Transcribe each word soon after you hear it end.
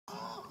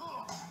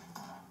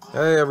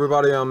Hey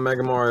everybody, I'm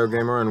Mega Mario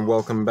Gamer and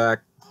welcome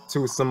back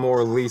to some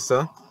more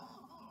Lisa.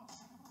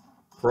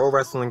 Pro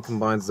wrestling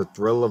combines the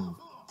thrill of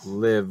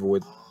live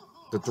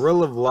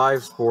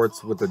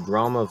sports with the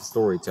drama of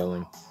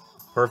storytelling.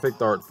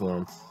 Perfect art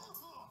form.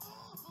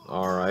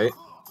 Alright.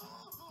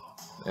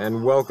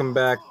 And welcome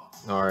back.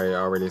 Alright, I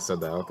already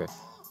said that, okay.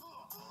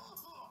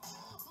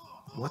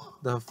 What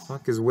the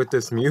fuck is with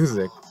this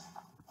music?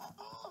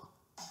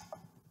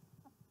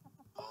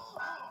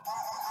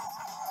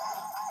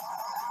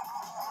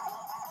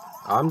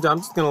 I'm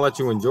just gonna let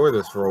you enjoy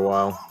this for a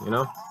while, you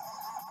know?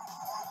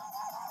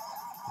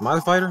 Am I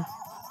the fighter?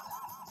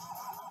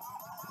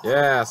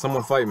 Yeah,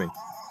 someone fight me.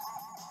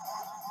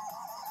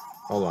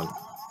 Hold on.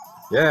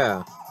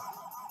 Yeah.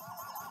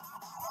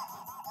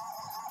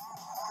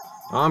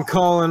 I'm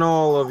calling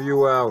all of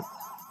you out.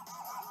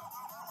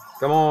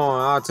 Come on,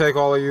 I'll take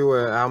all of you.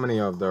 How many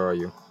of there are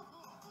you?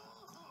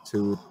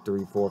 2,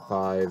 3, 4,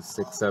 5,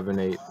 6, 7,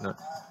 8, 9.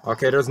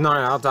 Okay, there's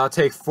 9. I'll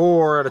take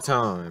 4 at a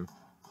time.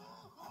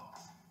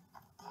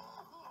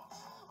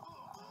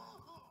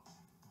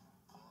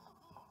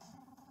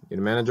 You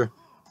the manager?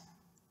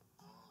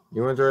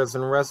 You interested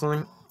in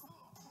wrestling?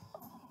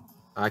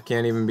 I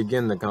can't even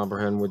begin to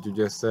comprehend what you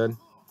just said.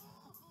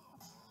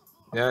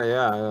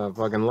 Yeah, I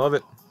fucking love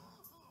it.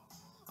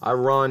 I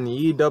run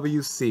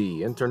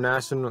EWC,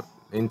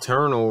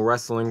 Internal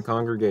Wrestling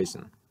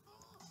Congregation.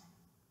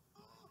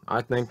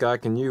 I think I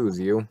can use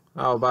you.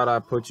 How about I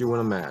put you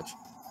in a match?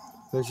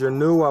 Since you're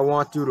new, I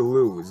want you to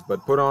lose,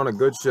 but put on a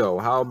good show.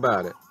 How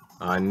about it?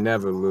 I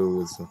never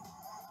lose.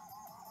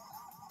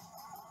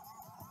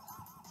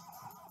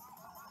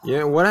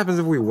 Yeah, what happens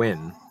if we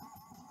win?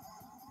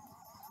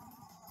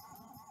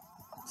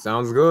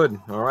 Sounds good.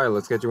 Alright,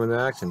 let's get you into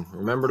action.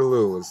 Remember to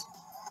lose.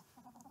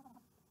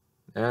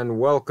 And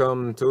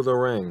welcome to the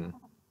ring,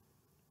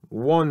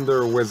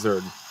 Wonder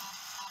Wizard.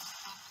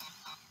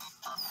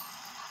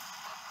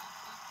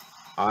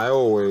 I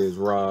always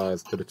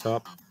rise to the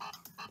top.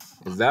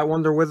 Is that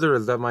Wonder Wizard or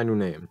is that my new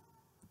name?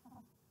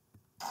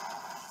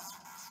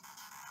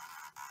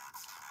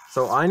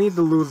 So I need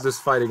to lose this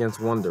fight against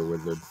Wonder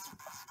Wizard.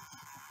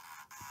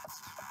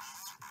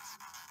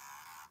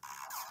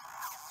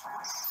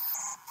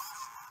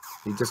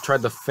 He just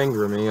tried to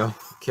finger me,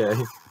 okay.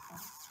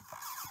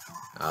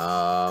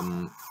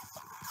 I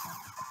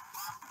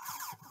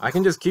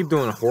can just keep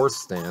doing a horse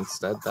stance,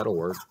 that'll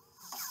work.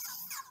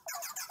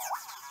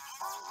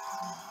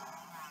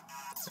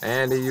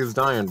 And he used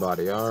Iron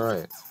Body,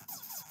 alright.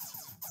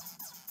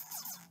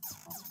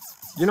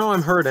 You know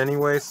I'm hurt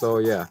anyway, so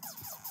yeah.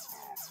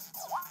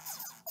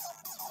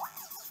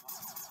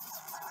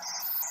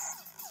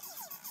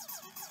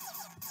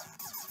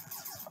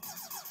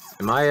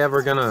 Am I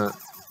ever gonna...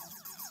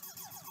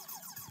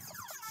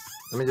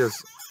 Let me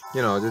just,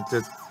 you know,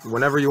 just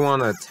whenever you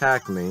want to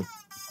attack me,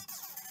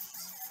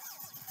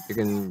 you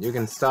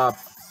can stop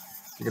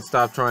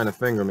trying to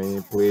finger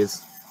me,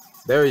 please.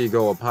 There you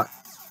go,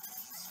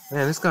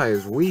 Man, this guy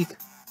is weak.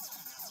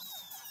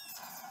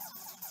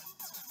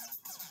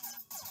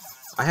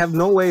 I have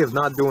no way of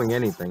not doing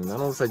anything, not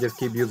unless I just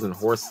keep using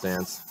horse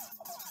stance.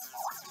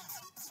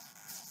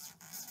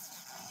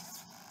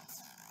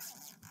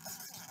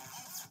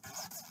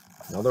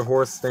 Another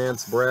horse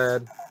stance,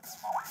 Brad.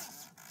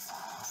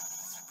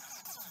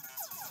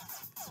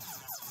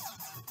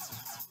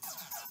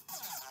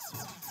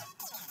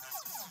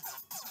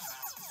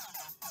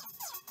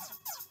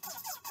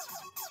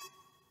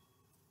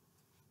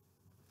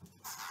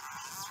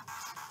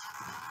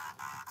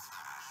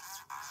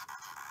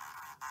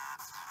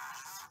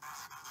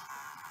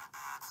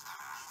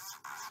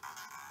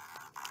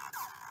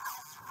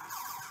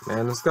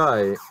 Man, this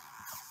guy's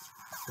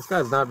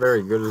not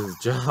very good at his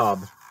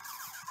job.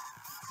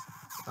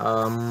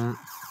 I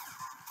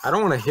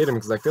don't want to hit him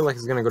because I feel like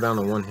he's gonna go down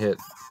to one hit.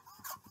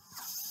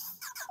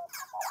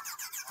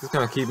 Just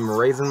gonna keep him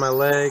raising my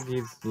leg.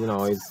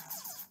 I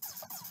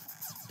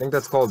think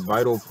that's called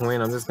vital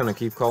point. I'm just gonna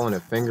keep calling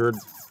it fingered.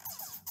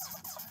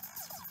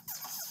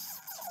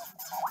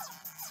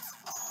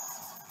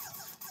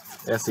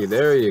 Yeah, see,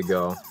 there you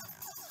go.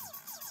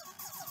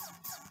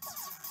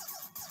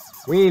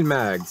 We need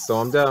mags, so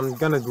I'm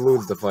gonna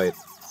lose the fight.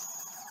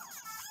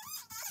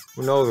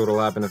 Who knows what'll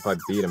happen if I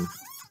beat him.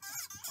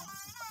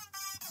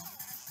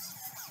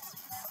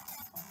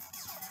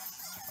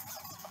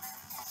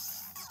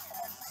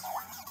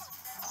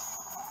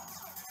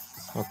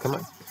 Oh, come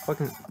on.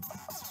 Fucking...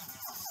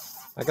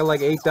 I got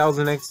like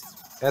 8,000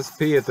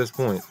 SP at this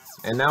point.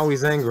 And now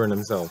he's angering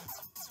himself.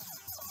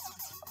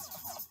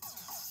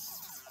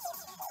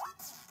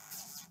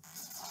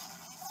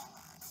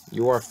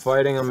 You are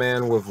fighting a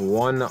man with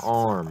one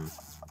arm.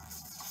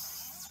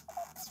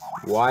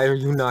 Why are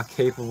you not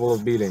capable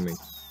of beating me?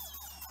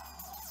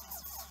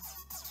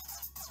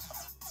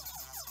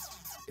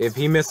 If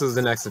he misses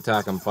the next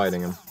attack, I'm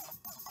fighting him.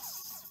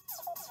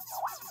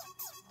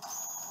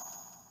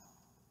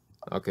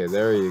 Okay,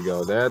 there you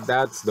go.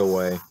 That's the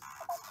way.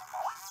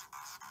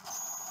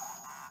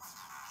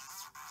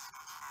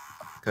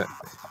 Okay.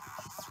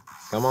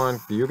 Come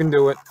on, you can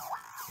do it.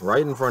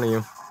 Right in front of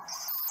you.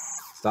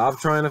 Stop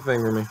trying to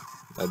finger me.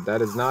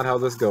 That is not how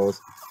this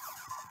goes.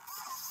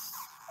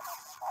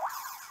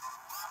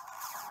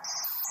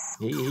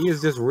 He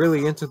is just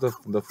really into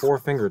the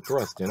four-finger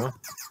thrust, you know?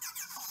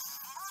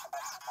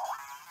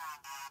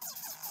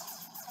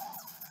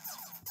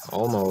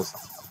 Almost.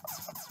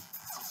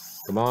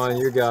 Come on,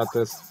 you got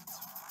this.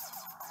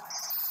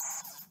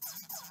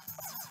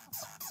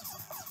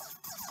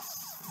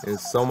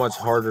 It's so much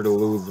harder to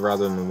lose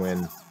rather than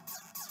win.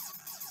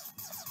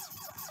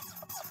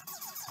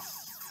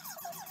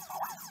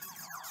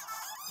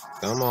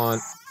 Come on.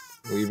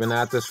 We've been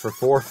at this for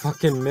 4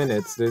 fucking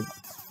minutes, dude.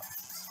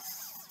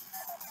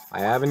 I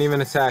haven't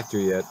even attacked you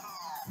yet.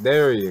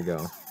 There you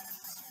go.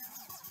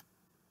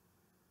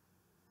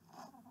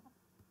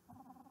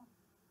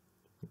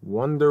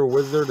 Wonder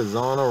Wizard is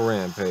on a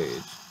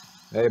rampage.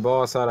 Hey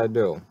boss, how'd I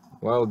do?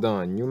 Well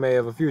done. You may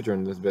have a future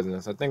in this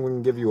business. I think we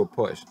can give you a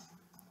push.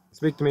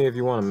 Speak to me if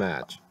you want a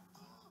match.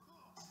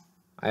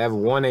 I have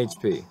 1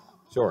 HP.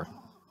 Sure.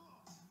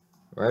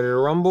 Ready to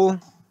rumble?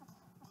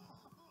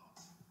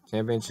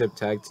 Championship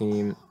tag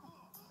team.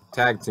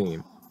 Tag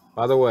team.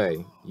 By the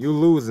way, you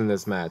lose in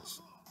this match.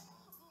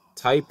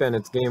 Type and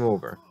it's game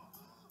over.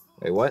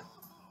 Wait, what?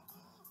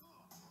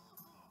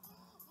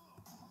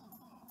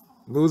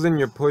 Losing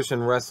your push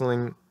in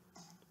wrestling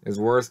is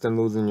worse than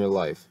losing your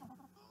life.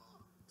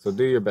 So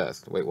do your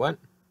best. Wait, what?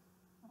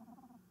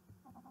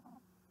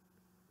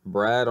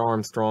 Brad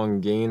Armstrong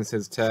gains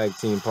his tag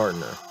team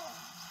partner.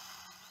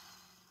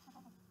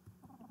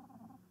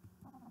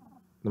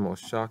 The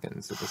most shocking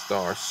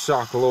superstar,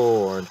 Shock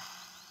Lord.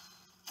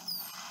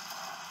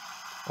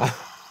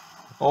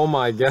 Oh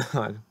my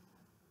god.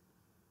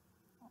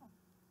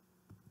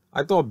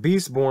 I thought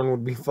Beastborn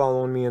would be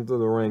following me into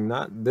the ring,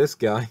 not this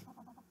guy.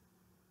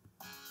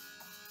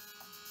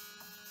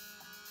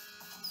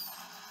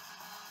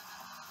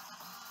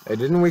 Hey,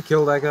 didn't we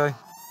kill that guy?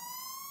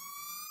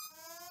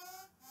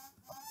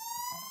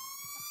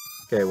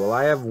 Okay, well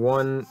I have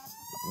one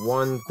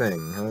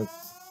thing.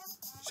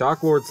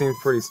 Shock Lord seems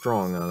pretty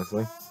strong,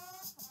 honestly.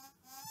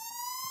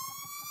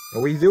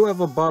 And we do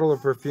have a bottle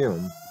of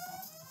perfume.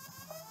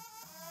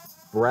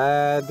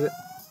 Brad...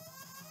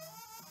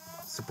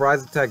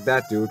 Surprise attack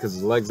that dude, because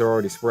his legs are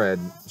already spread.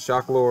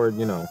 Shock Lord,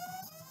 you know.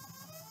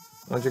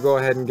 Why don't you go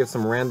ahead and give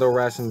some rando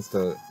rations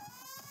to...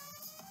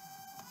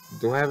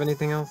 Do I have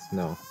anything else?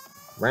 No.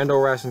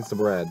 Rando rations to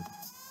Brad.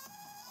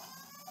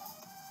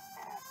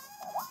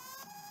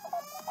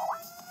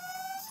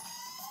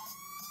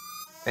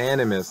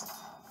 And I missed.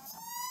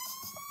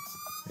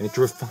 And he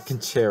threw a fucking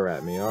chair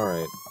at me,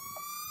 alright.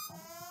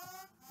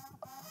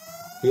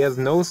 He has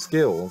no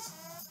skills.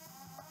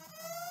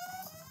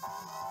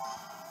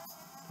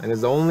 And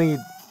his only...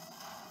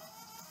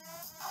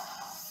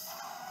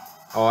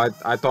 Oh,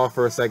 I thought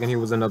for a second he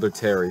was another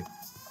Terry.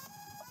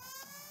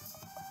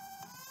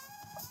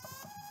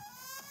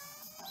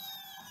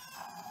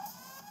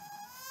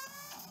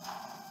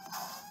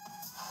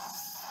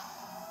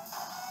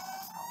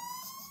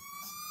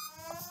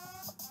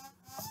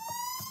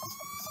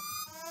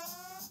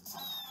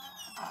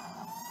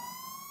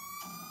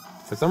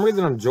 For some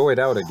reason I'm joyed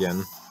out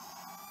again.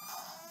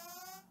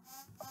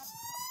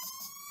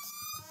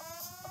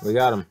 We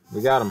got him.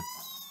 We got him.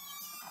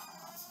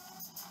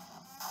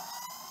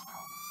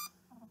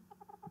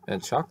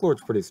 And Shock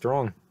Lord's pretty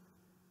strong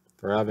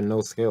for having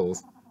no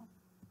skills.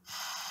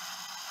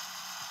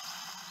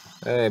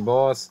 Hey,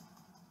 boss.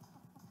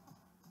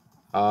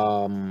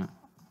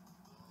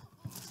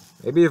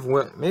 Maybe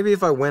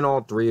if I win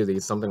all 3 of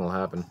these, something will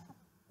happen.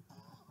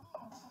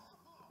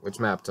 Which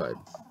map type?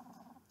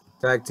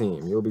 Tag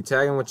team. You'll be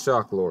tagging with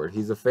Shock Lord.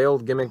 He's a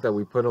failed gimmick that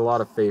we put a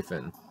lot of faith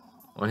in.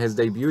 On his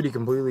debut, he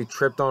completely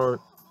tripped on...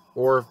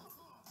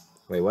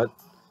 Wait, what?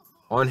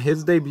 On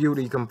his debut,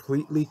 he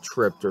completely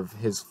tripped of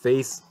his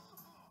face...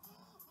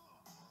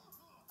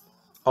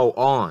 Oh,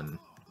 on.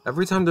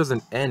 Every time there's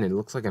an N, it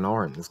looks like an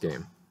R in this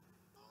game.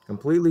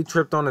 Completely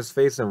tripped on his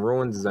face and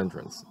ruined his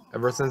entrance.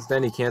 Ever since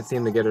then, he can't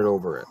seem to get it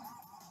over it.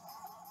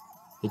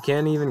 He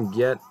can't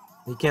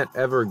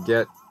ever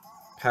get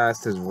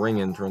past his ring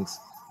entrance.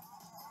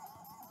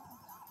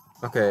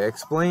 Okay,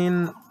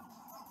 explain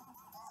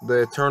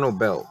the Eternal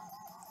Belt.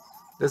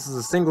 This is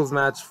a singles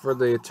match for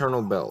the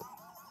Eternal Belt.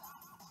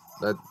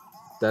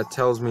 That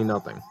tells me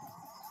nothing.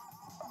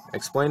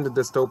 Explain the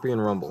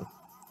Dystopian Rumble.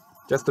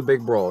 Just a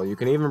big brawl. You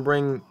can even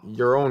bring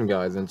your own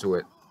guys into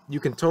it. You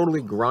can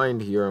totally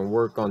grind here and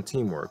work on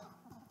teamwork.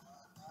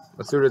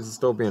 Let's do the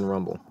Dystopian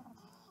Rumble.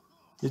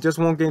 You just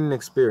won't gain an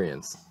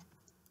experience.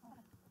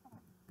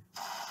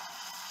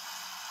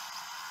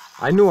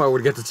 I knew I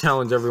would get to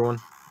challenge everyone.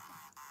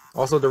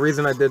 Also, the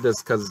reason I did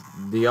this because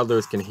the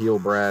others can heal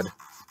Brad.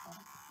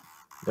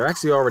 They're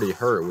actually already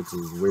hurt, which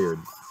is weird.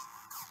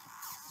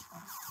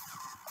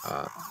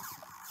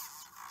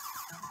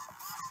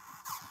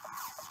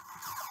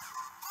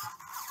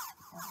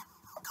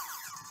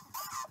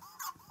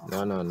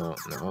 No,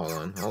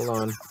 hold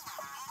on.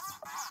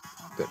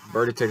 Good.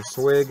 Birdie take a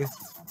swig.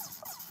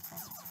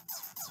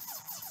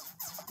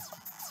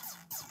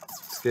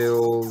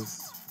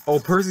 Skills. Oh,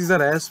 Percy's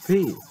at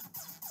SP.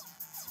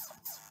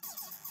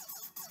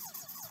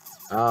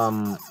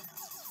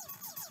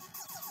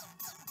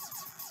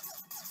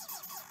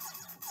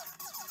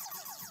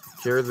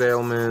 Cures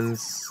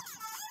ailments.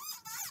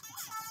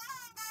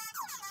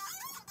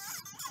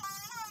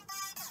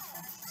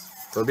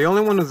 So the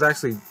only one who's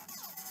actually...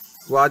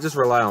 Well, I just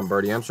rely on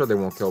Birdie. I'm sure they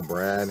won't kill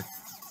Brad.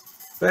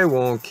 They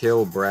won't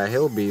kill Brad.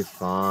 He'll be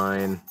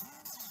fine.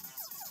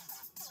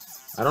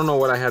 I don't know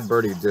what I had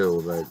Birdie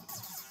do, but...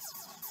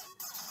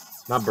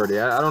 Not Birdie.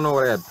 I don't know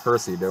what I had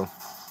Percy do.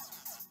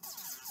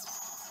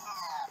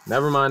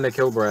 Never mind, they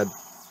killed Brad.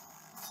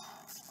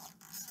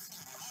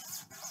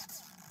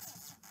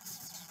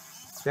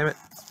 Damn it.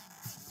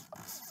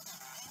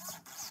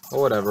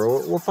 Oh, whatever.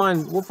 We'll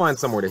find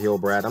somewhere to heal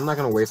Brad. I'm not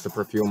gonna waste the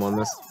perfume on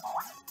this.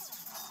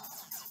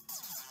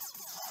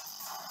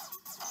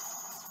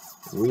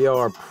 We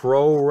are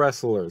pro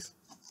wrestlers.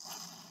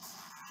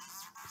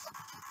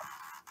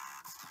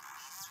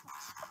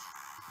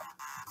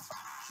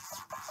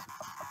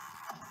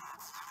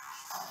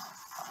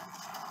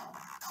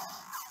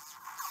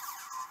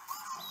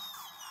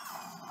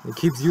 He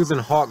keeps using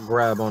Hawk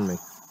Grab on me.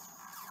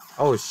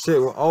 Oh shit.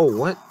 Oh,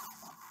 what?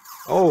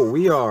 Oh,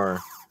 we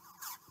are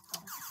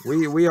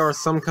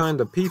some kind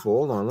of people.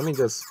 Hold on, let me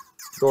just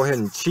go ahead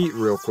and cheat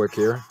real quick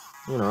here.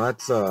 You know,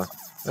 that's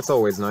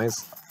always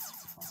nice.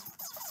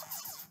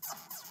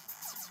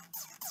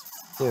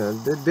 Yeah,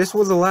 this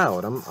was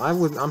allowed.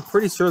 I'm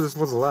pretty sure this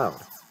was allowed.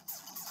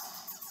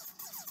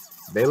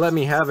 They let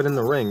me have it in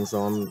the ring,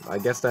 so I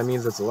guess that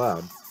means it's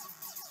allowed.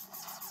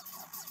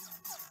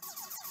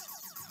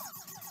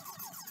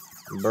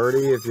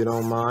 Birdie, if you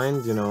don't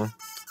mind, you know,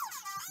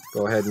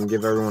 go ahead and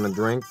give everyone a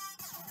drink.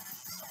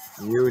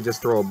 You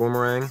just throw a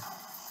boomerang.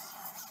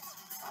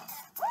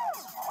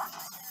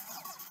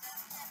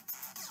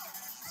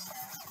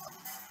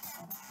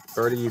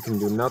 Birdie, you can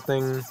do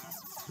nothing.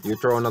 You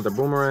throw another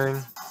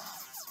boomerang.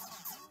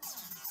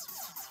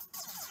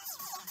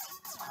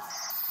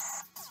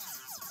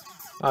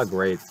 Ah,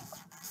 great.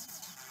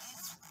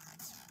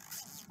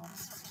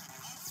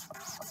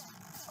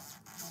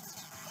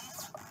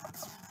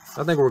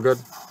 I think we're good.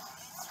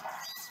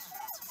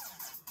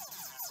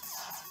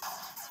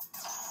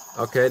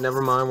 Okay,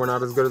 never mind. We're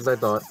not as good as I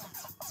thought.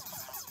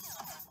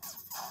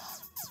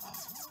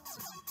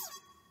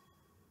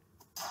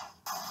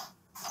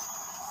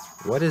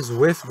 What is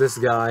with this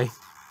guy?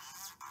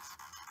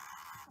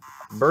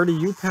 Birdie,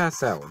 you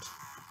pass out.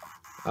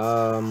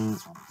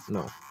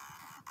 No.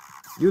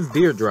 Use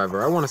Deer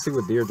Driver. I want to see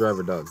what Deer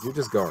Driver does. You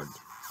just guard.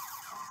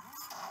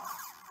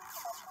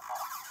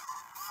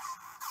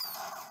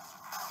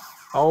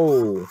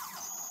 Oh.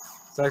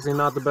 It's actually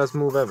not the best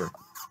move ever.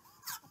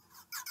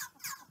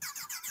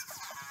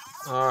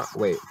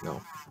 Wait, no.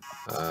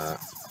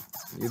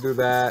 You do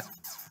that.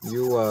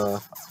 You,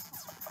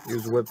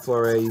 use Whip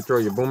Flurry. You throw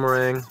your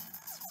boomerang.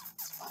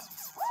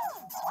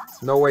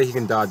 No way he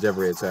can dodge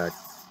every attack.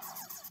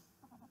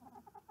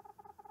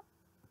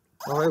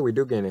 Oh, hey, we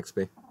do gain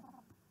XP.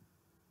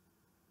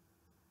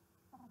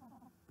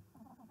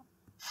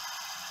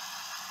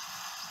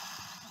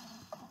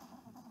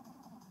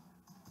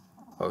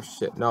 Oh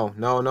shit, no,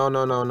 no, no,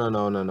 no, no, no,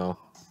 no, no, no.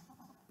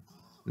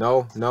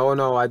 No, no,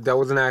 no, that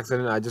was an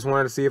accident. I just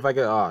wanted to see if I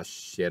could... Oh,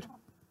 shit.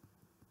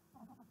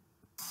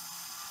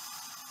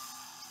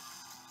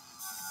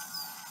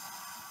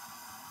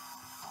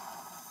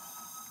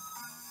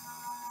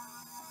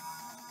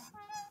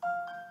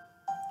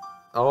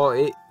 Oh,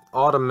 it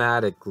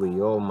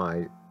automatically. Oh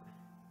my...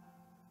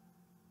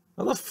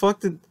 How the fuck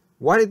did...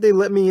 Why did they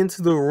let me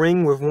into the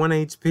ring with 1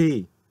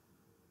 HP?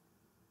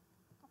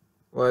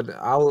 But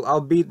I'll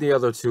beat the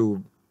other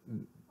two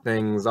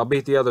things. I'll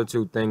beat the other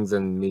two things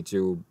and meet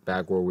you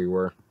back where we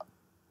were.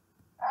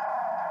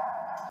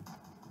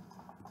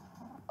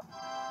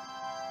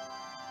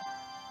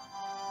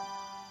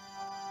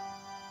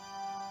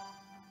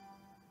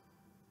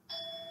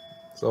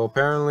 So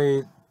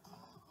apparently,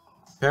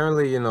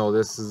 you know,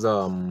 this is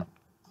a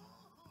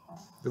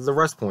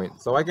rest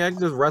point. So I can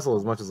just wrestle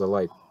as much as I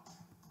like.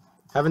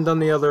 Haven't done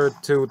the other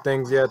two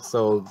things yet,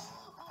 so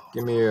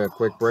give me a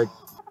quick break.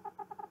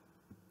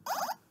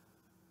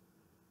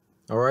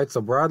 Alright,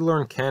 so Brad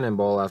learned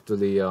Cannonball after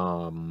the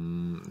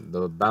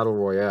Battle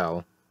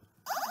Royale.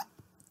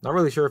 Not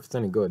really sure if it's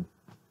any good.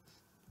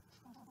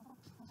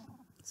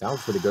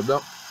 Sounds pretty good,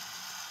 though.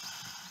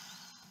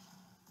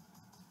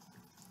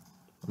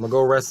 I'm gonna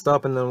go rest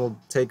up, and then we'll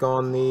take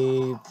on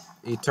the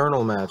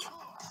Eternal match.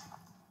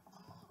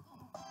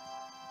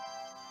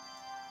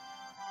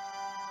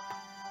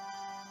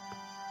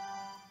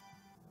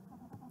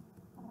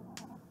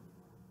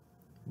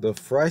 The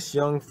fresh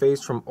young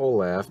face from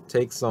Olaf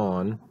takes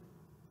on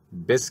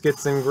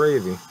Biscuits and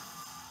Gravy.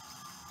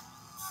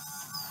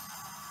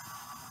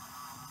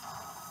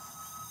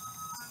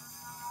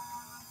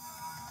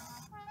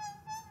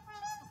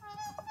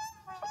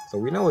 So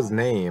we know his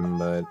name,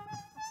 but...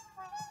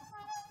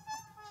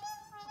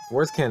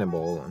 Where's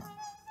Cannonball? Hold on.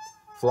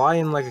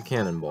 Flying like a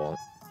cannonball.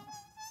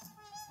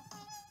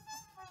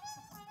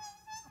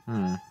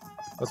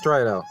 Let's try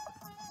it out.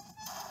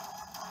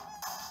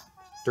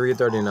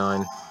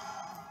 339.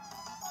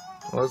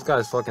 Well, this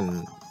guy's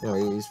fucking, you know,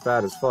 he's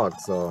fat as fuck,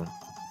 so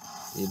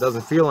he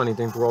doesn't feel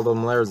anything through all those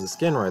layers of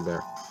skin right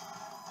there.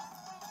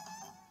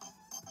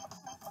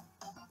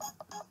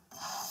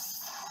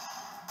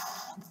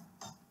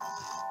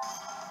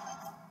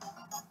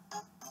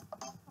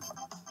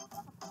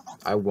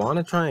 I want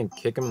to try and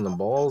kick him in the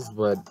balls,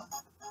 but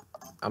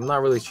I'm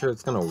not really sure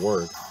it's gonna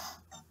work.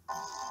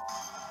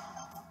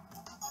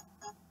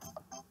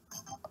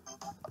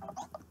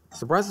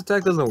 Surprise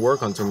attack doesn't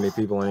work on too many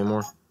people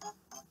anymore.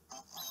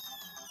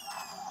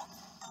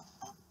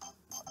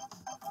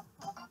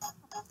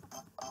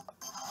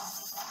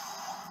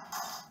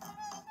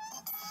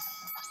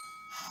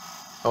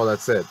 Oh,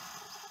 that's it.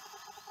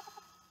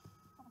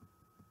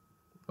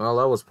 Well,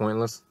 that was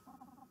pointless.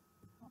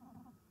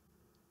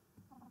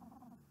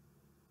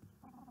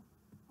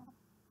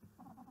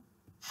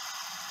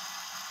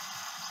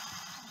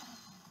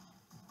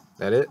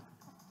 That it?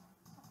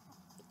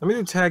 Let me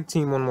do tag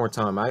team one more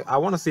time. I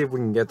want to see if we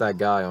can get that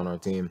guy on our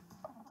team.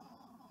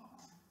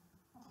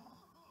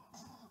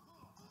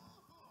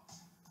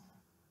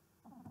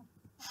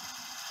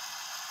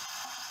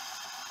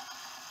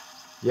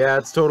 Yeah,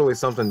 it's totally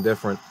something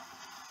different.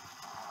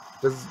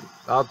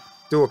 I'll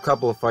do a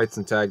couple of fights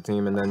in tag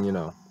team and then, you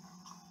know,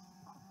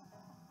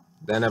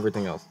 then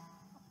everything else.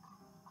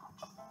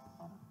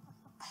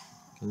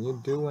 Can you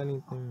do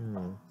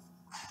anything?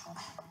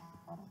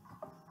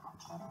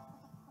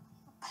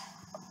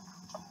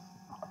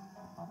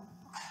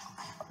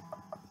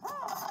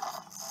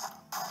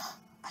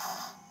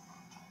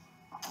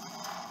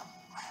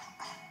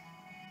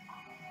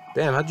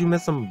 Damn, how'd you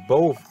miss them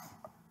both?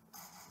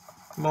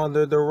 Come on,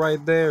 they're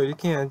right there. You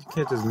can't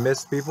just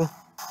miss people.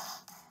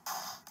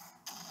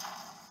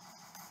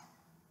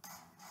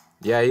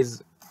 Yeah,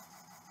 he's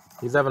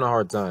having a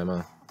hard time,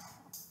 huh?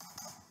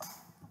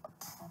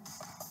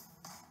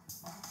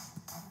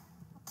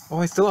 Oh,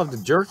 I still have the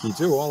jerky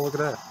too. Oh, look at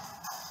that.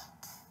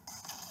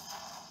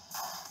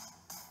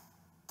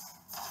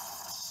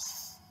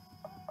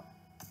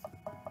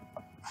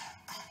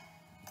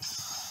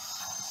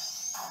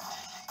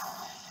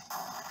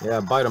 Yeah,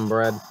 bite him,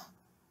 Brad.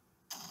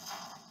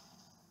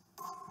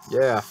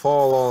 Yeah,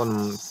 fall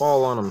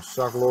on him,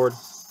 Shock Lord.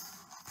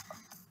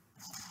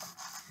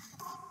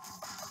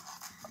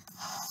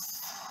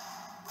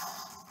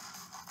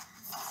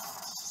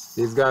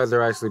 These guys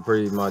are actually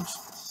pretty much,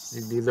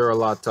 these are a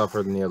lot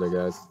tougher than the other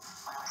guys.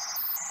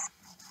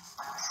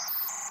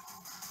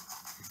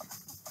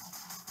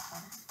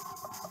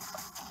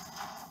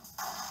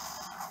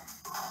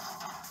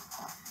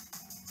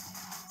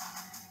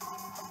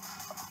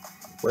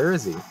 Where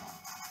is he?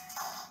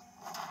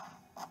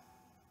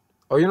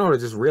 Oh, you know what I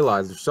just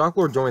realized? If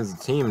Shocklord joins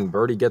the team and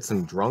Birdie gets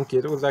him drunk,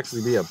 it would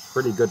actually be a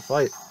pretty good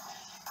fight.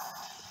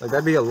 Like,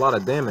 that'd be a lot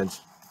of damage.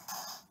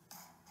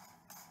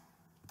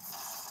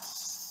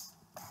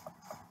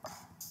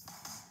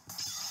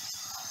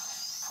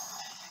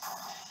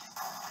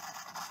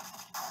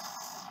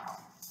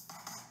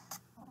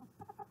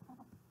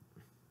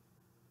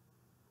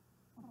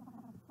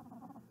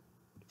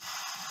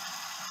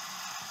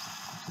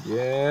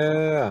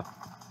 Yeah.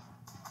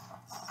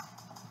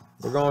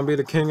 We're gonna be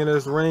the king of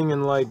this ring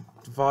in like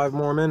 5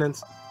 more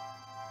minutes.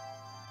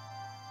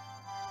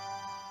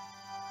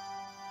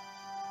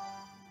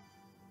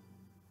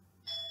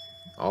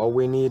 All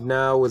we need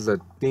now is a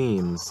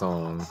theme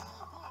song.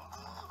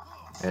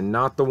 And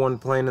not the one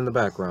playing in the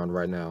background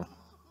right now.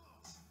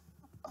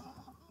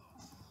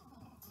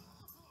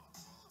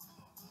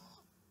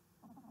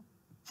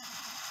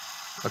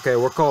 Okay,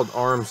 we're called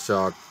Arm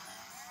Shock.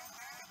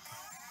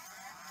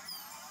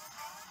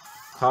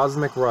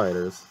 Cosmic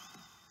Riders.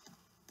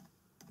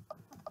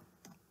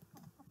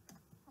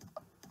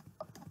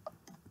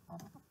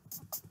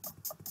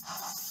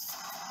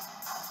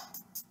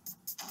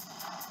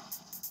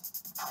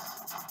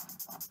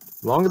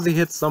 As long as he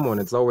hits someone,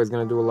 it's always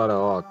going to do a lot of...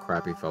 Oh,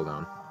 crap, he fell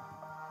down.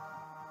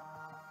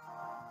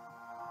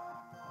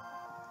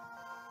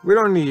 We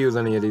don't need to use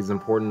any of these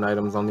important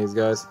items on these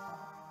guys.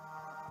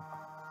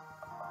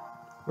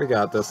 We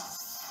got this.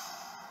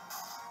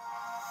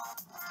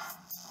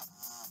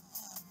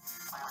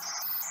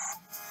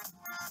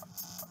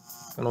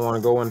 Gonna want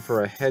to go in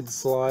for a head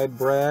slide,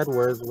 Brad.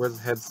 Where's the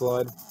head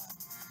slide?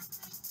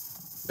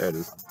 There it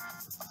is.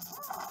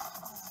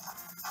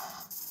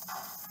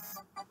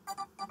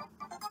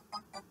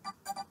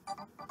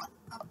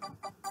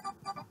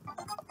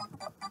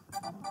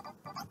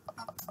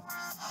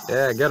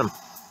 Yeah, get him.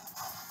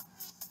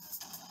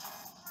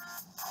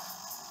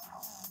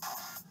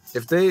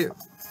 If they...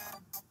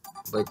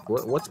 Like,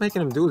 what's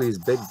making him do these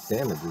big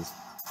damages?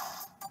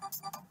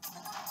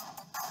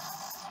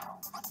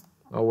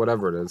 Oh,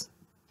 whatever it is.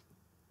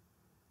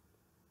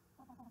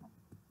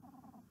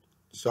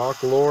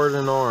 Shock Lord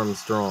and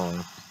Armstrong.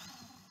 I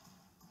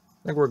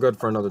think we're good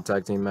for another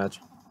tag team match.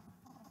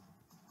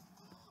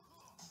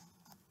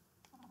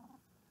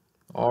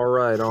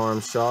 Alright, Arm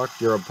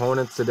Shock. Your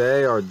opponents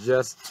today are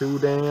just too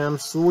damn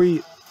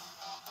sweet.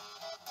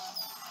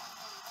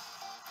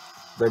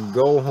 The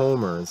Go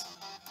Homers.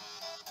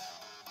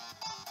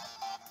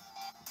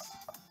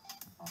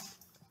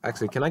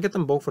 Actually, can I get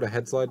them both for the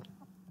head slide?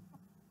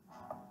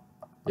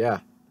 Yeah,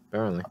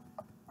 apparently.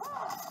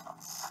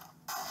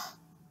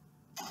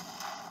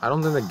 I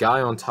don't think the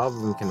guy on top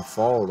of him can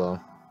fall, though.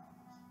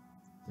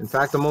 In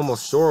fact, I'm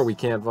almost sure we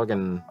can't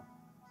fucking...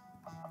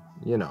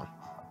 You know.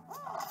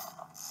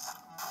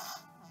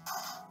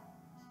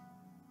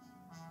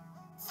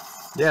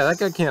 Yeah, that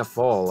guy can't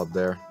fall up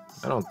there.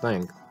 I don't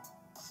think.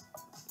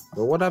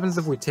 But what happens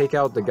if we take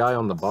out the guy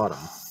on the bottom?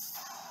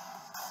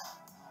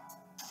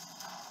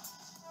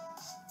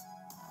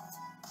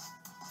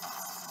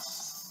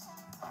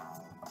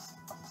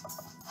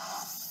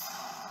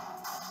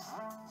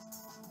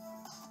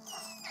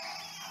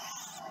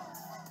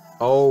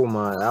 Oh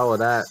my, oh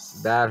that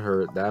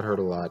hurt. That hurt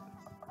a lot.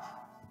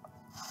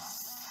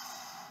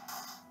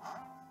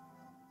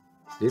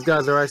 These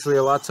guys are actually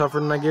a lot tougher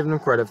than I gave them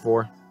credit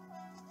for.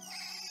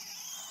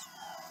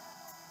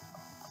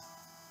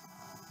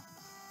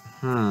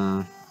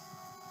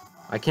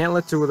 I can't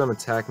let two of them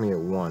attack me at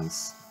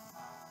once.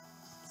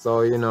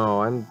 So, you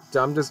know, I'm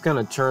just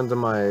gonna turn to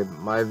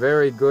my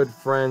very good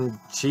friend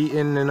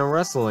cheating in a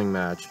wrestling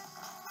match.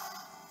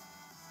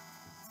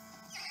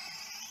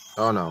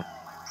 Oh no.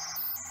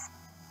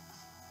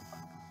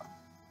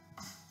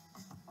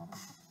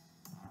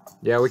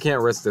 Yeah, we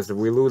can't risk this. If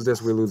we lose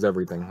this, we lose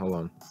everything. Hold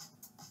on.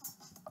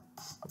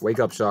 Wake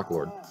up, Shock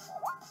Lord.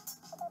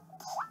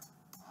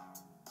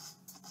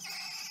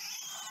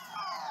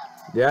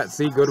 Yeah,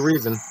 see, good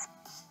reason.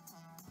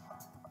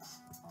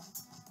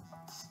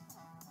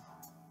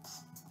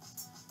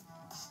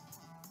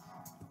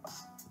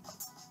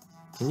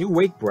 Can you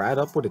wake Brad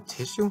up with a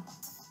tissue?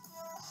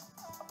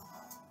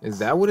 Is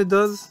that what it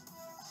does?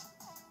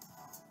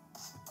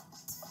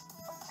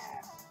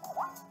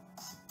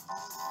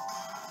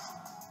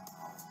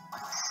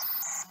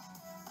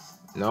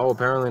 No,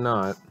 apparently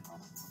not.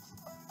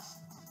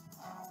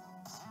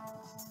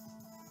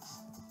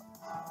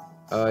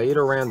 Eat a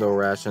rando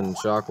ration,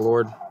 Shock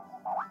Lord.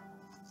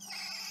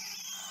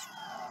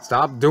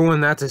 Stop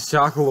doing that to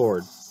Shock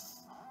Lord.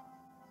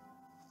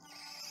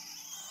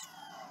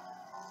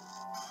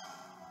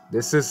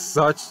 This is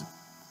such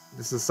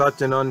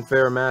an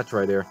unfair match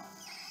right here.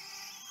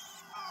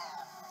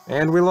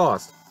 And we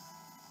lost.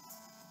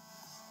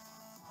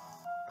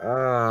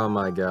 Oh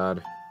my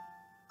god.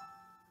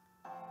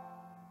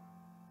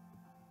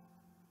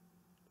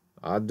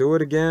 I'll do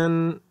it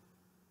again.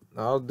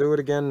 I'll do it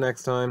again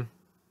next time.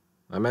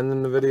 I'm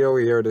ending the video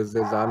here.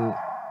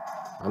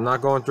 I'm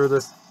not going through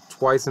this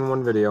twice in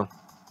one video.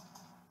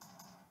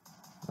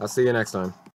 I'll see you next time.